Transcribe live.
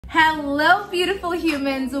Hello, beautiful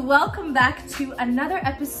humans. Welcome back to another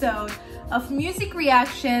episode of Music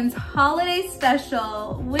Reactions Holiday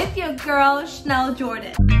Special with your girl, Chanel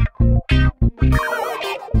Jordan.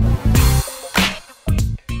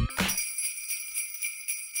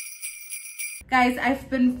 Guys, I've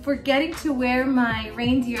been forgetting to wear my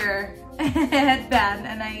reindeer headband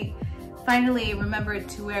and I finally remembered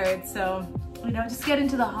to wear it. So, just get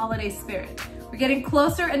into the holiday spirit. We're getting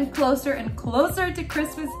closer and closer and closer to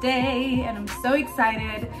Christmas Day, and I'm so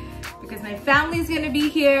excited because my family's gonna be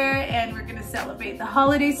here and we're gonna celebrate the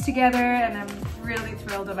holidays together, and I'm really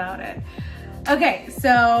thrilled about it. Okay,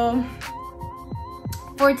 so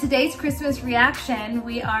for today's Christmas reaction,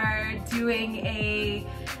 we are doing a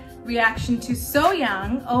reaction to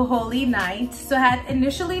Sohyang, Oh Holy Night. So I had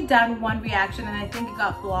initially done one reaction and I think it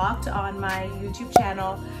got blocked on my YouTube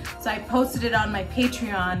channel, so I posted it on my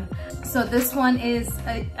Patreon. So this one is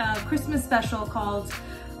a Christmas special called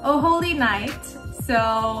Oh Holy Night.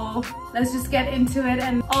 So let's just get into it.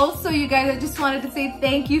 And also, you guys, I just wanted to say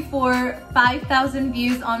thank you for 5,000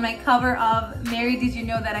 views on my cover of Mary Did You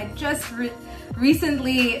Know That I just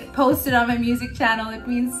recently posted on my music channel. It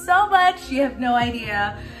means so much, you have no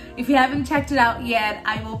idea. If you haven't checked it out yet,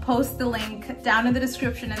 I will post the link down in the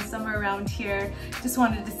description and somewhere around here. Just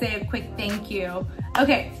wanted to say a quick thank you.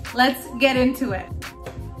 Okay, let's get into it.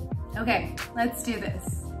 Okay, let's do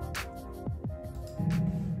this.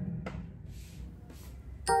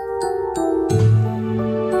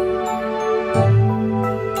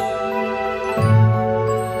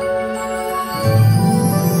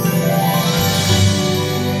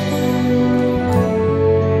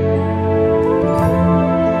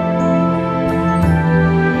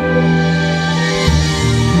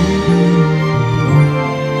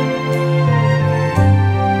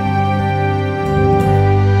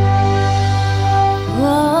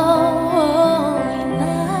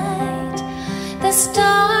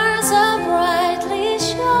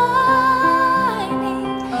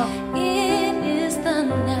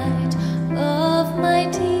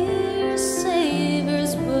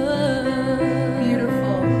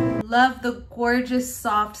 Love the gorgeous,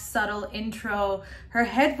 soft, subtle intro. Her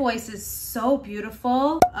head voice is so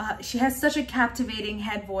beautiful. She has such a captivating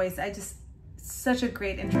head voice. Such a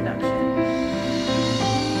great introduction.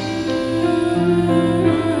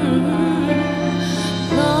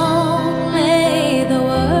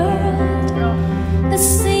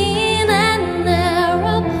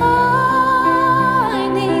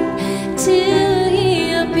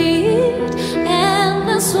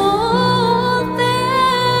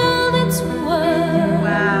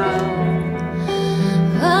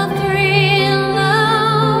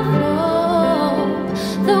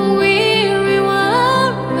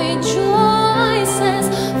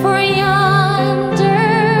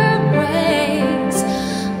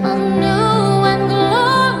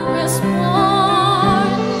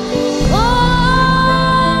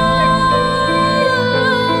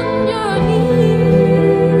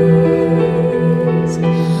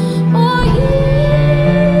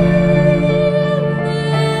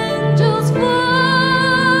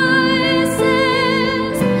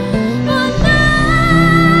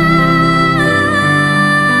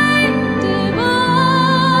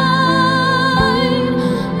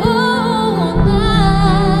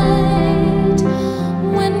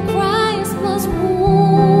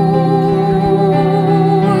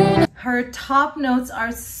 Top notes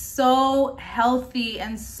are so healthy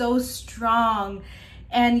and so strong,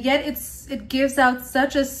 and yet it gives out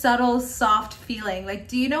such a subtle, soft feeling. Like,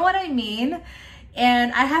 do you know what I mean?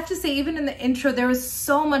 And I have to say, even in the intro, there was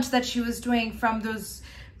so much that she was doing, from those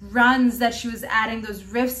runs that she was adding, those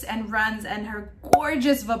riffs and runs, and her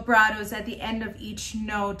gorgeous vibratos at the end of each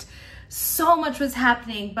note. So much was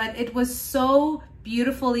happening, but it was so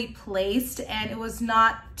beautifully placed, and it was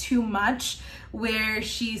not too much, where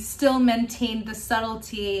she still maintained the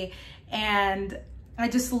subtlety. And I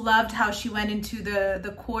just loved how she went into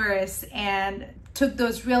the chorus and took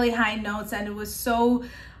those really high notes, and it was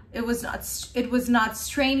not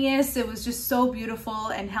strenuous. It was just so beautiful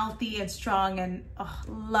and healthy and strong, and oh,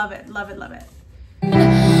 love it, love it, love it.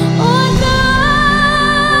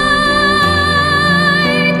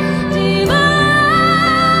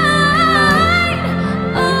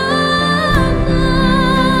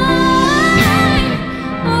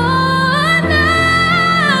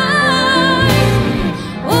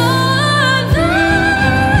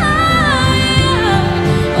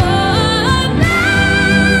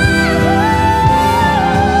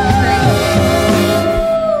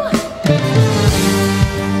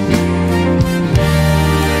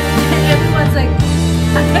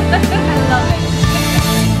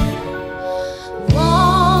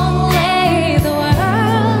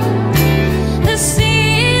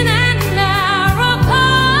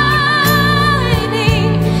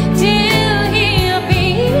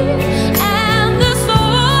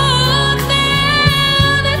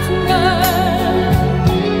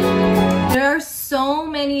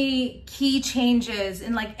 key changes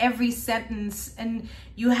in like every sentence, and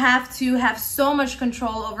you have to have so much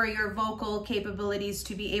control over your vocal capabilities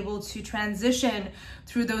to be able to transition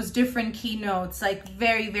through those different key notes like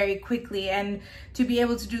very, very quickly. And to be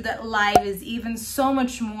able to do that live is even so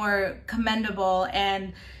much more commendable,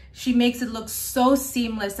 and she makes it look so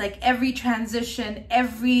seamless. Like every transition,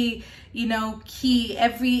 every, you know, key,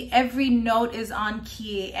 every note is on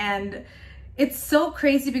key. And it's so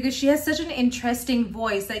crazy because she has such an interesting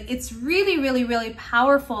voice. Like it's really, really, really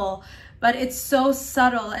powerful, but it's so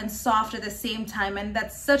subtle and soft at the same time. And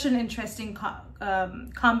that's such an interesting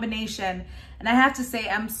combination. And I have to say,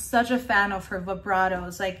 I'm such a fan of her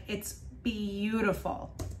vibratos. Like it's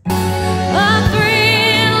beautiful.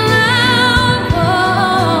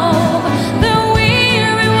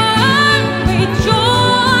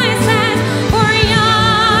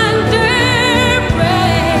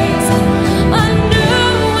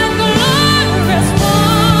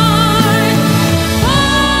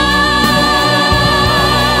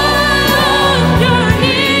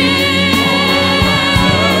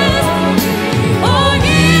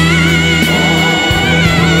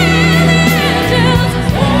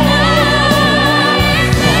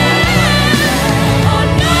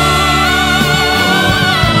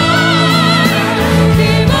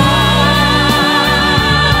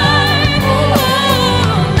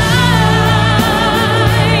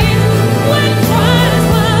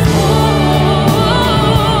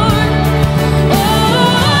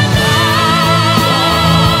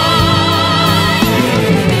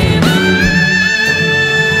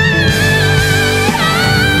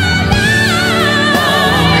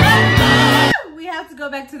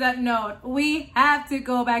 Back to that note. We have to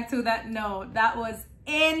go back to that note. That was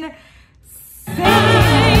insane.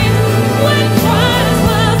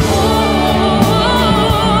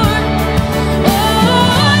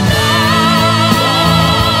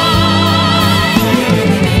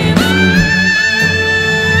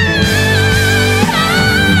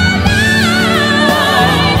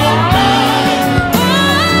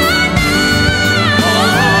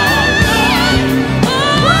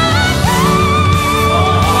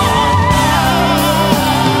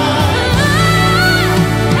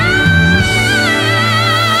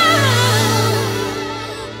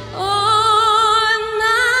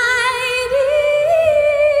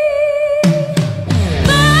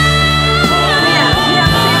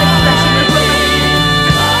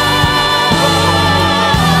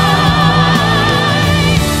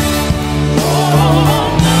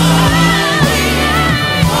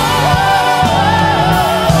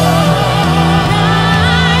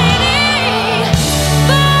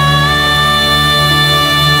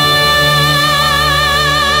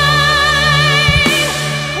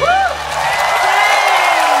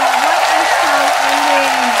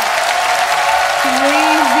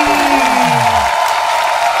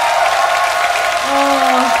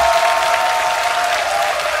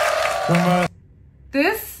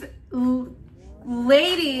 This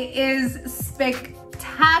lady is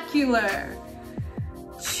spectacular.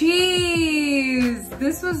 Jeez,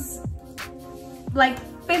 this was like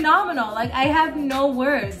phenomenal. Like I have no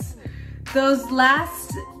words. The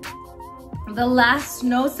last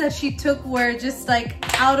notes that she took were just like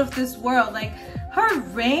out of this world. Like her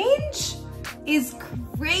range is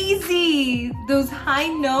crazy. Those high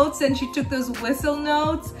notes, and she took those whistle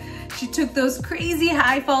notes. She took those crazy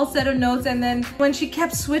high falsetto notes, and then when she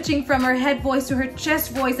kept switching from her head voice to her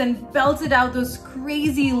chest voice and belted out those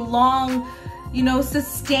crazy long, you know,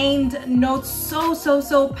 sustained notes,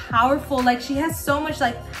 so powerful. Like she has so much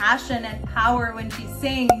like passion and power when she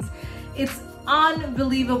sings. It's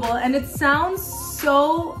unbelievable, and it sounds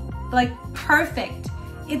so like perfect.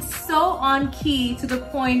 It's so on key to the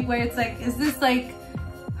point where it's like, is this like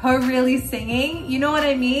her really singing? You know what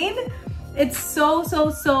I mean? It's so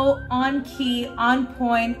on key, on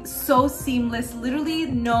point, so seamless, literally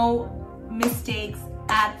no mistakes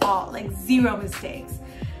at all, like zero mistakes.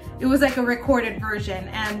 It was like a recorded version,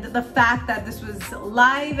 and the fact that this was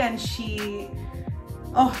live and she,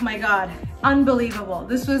 oh my God, unbelievable.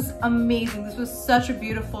 This was amazing. This was such a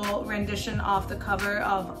beautiful rendition of the cover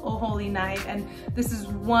of Oh Holy Night, and this is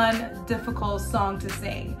one difficult song to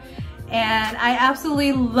sing. And I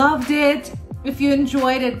absolutely loved it. If you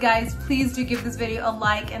enjoyed it, guys, please do give this video a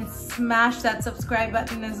like and smash that subscribe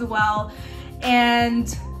button as well.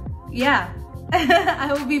 And yeah,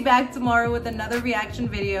 I will be back tomorrow with another reaction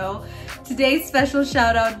video. Today's special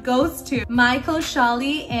shout out goes to Michael,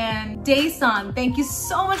 Shali, and Dayson. Thank you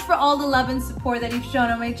so much for all the love and support that you've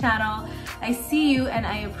shown on my channel. I see you and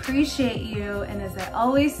I appreciate you. And as I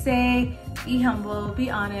always say, be humble,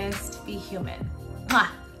 be honest, be human. Mwah.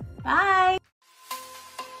 Bye.